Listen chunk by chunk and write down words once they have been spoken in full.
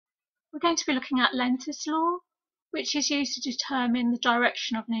going to be looking at Lenz's law, which is used to determine the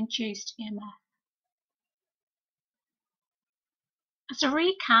direction of an induced EMF. As a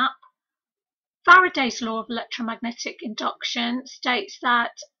recap, Faraday's law of electromagnetic induction states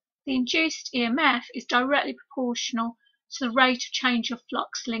that the induced EMF is directly proportional to the rate of change of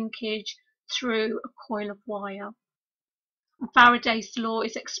flux linkage through a coil of wire. And Faraday's law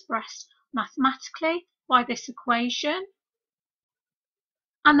is expressed mathematically by this equation,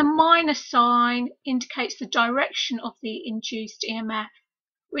 and the minus sign indicates the direction of the induced EMF,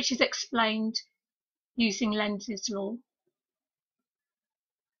 which is explained using Lenz's law.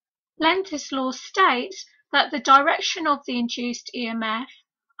 Lenz's law states that the direction of the induced EMF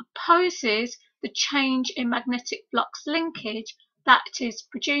opposes the change in magnetic flux linkage that is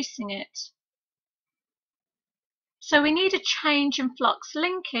producing it. So we need a change in flux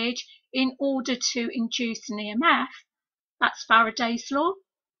linkage in order to induce an EMF. That's Faraday's law.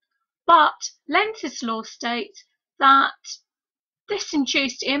 But Lenz's law states that this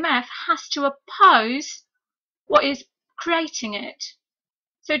induced EMF has to oppose what is creating it.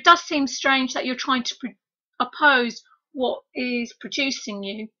 So it does seem strange that you're trying to oppose what is producing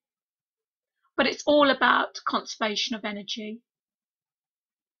you, but it's all about conservation of energy.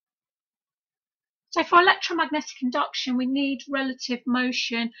 So for electromagnetic induction, we need relative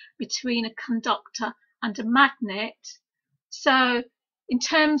motion between a conductor and a magnet. So in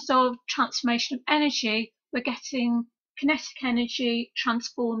terms of transformation of energy, we're getting kinetic energy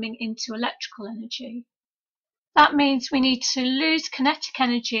transforming into electrical energy. That means we need to lose kinetic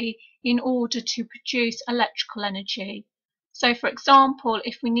energy in order to produce electrical energy. So for example,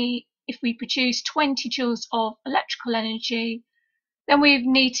 if we produce 20 joules of electrical energy, then we've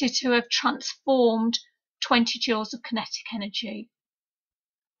needed to have transformed 20 joules of kinetic energy.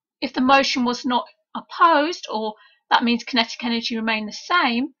 If the motion was not opposed, or that means kinetic energy remained the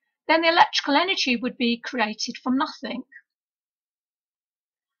same, then the electrical energy would be created from nothing.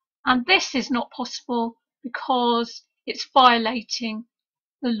 And this is not possible because it's violating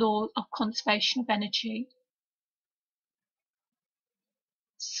the law of conservation of energy.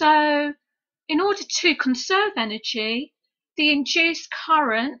 So, in order to conserve energy, the induced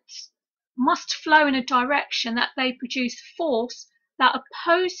currents must flow in a direction that they produce force that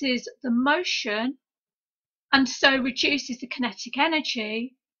opposes the motion and so reduces the kinetic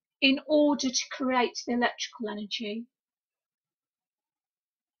energy in order to create the electrical energy.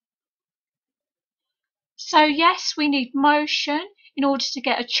 So yes, we need motion in order to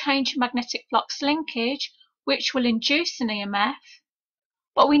get a change in magnetic flux linkage, which will induce an EMF,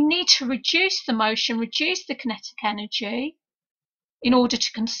 but we need to reduce the motion, reduce the kinetic energy in order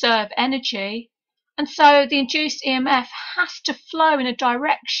to conserve energy, and so the induced EMF has to flow in a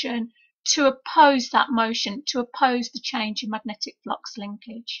direction to oppose that motion, to oppose the change in magnetic flux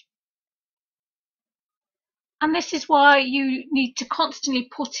linkage. And this is why you need to constantly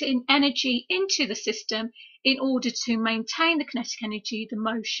put in energy into the system in order to maintain the kinetic energy, the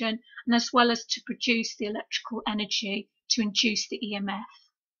motion, and as well as to produce the electrical energy to induce the EMF.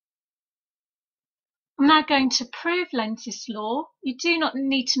 I'm now going to prove Lenz's law. You do not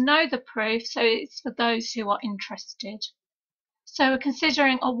need to know the proof, so it's for those who are interested. So we're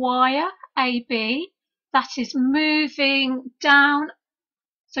considering a wire, AB, that is moving down,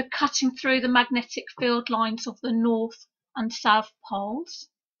 so cutting through the magnetic field lines of the north and south poles.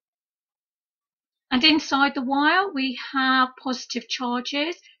 And inside the wire we have positive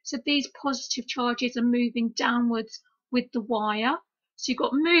charges, so these positive charges are moving downwards with the wire. So you've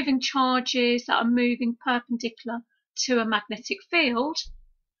got moving charges that are moving perpendicular to a magnetic field,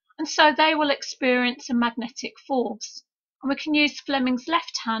 and so they will experience a magnetic force. And we can use Fleming's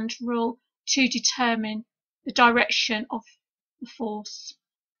left-hand rule to determine the direction of the force.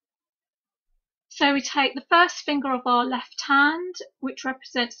 So we take the first finger of our left hand, which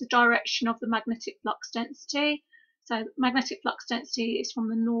represents the direction of the magnetic flux density. So magnetic flux density is from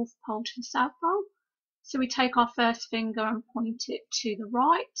the north pole to the south pole. So we take our first finger and point it to the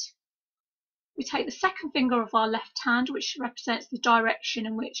right. We take the second finger of our left hand, which represents the direction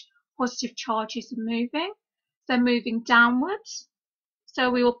in which positive charges are moving. They're moving downwards. So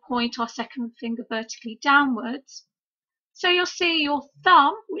we will point our second finger vertically downwards. So you'll see your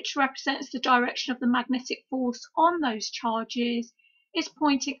thumb, which represents the direction of the magnetic force on those charges, is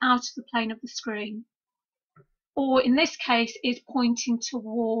pointing out of the plane of the screen. Or in this case, is pointing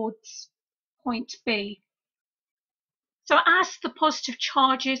towards point B. So as the positive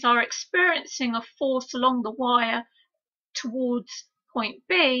charges are experiencing a force along the wire towards point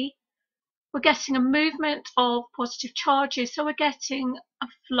B, we're getting a movement of positive charges, so we're getting a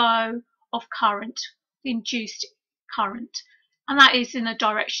flow of current, the induced current. and that is in a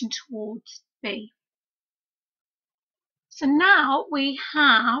direction towards B. So now we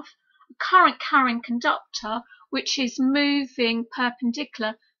have a current carrying conductor which is moving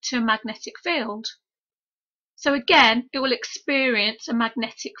perpendicular to a magnetic field. So again, it will experience a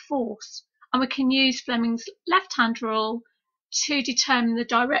magnetic force, and we can use Fleming's left-hand rule to determine the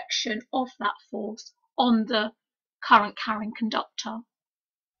direction of that force on the current carrying conductor.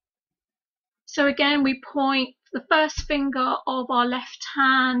 So again, we point the first finger of our left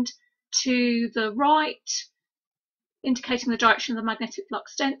hand to the right, indicating the direction of the magnetic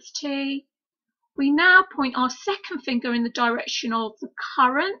flux density. We now point our second finger in the direction of the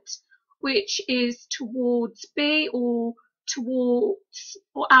current, which is towards B or towards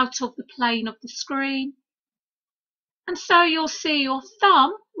or out of the plane of the screen. And so you'll see your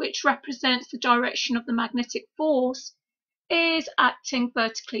thumb, which represents the direction of the magnetic force, is acting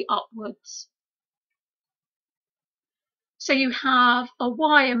vertically upwards. So you have a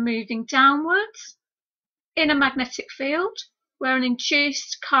wire moving downwards in a magnetic field where an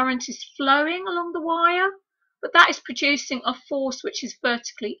induced current is flowing along the wire, but that is producing a force which is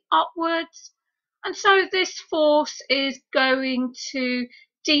vertically upwards, and so this force is going to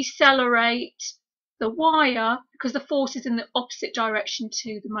decelerate the wire because the force is in the opposite direction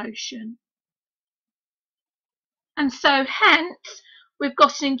to the motion. And so hence we've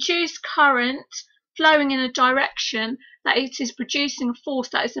got an induced current flowing in a direction that it is producing a force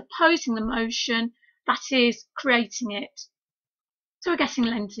that is opposing the motion that is creating it. So we're getting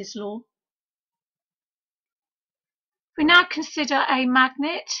Lenz's law. We now consider a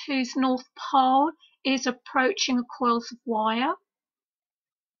magnet whose north pole is approaching a coil of wire.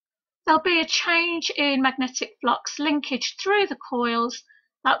 There'll be a change in magnetic flux linkage through the coils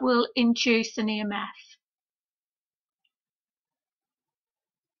that will induce an EMF.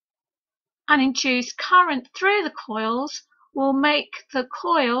 An induced current through the coils will make the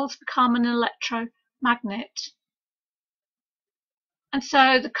coils become an electromagnet. And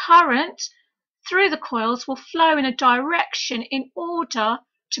so the current through the coils will flow in a direction in order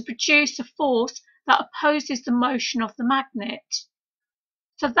to produce a force that opposes the motion of the magnet.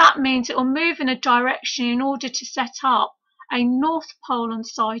 So that means it will move in a direction in order to set up a north pole on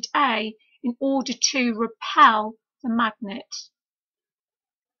side A in order to repel the magnet.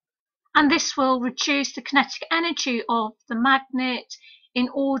 And this will reduce the kinetic energy of the magnet in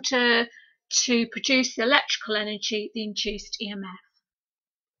order to produce the electrical energy, the induced EMF.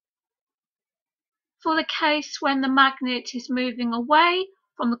 For the case when the magnet is moving away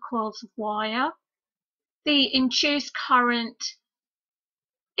from the coils of wire, the induced current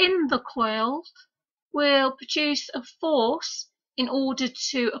in the coils will produce a force in order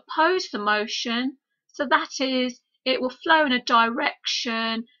to oppose the motion, so that is, it will flow in a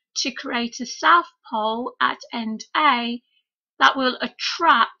direction to create a south pole at end A that will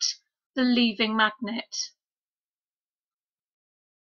attract the leaving magnet.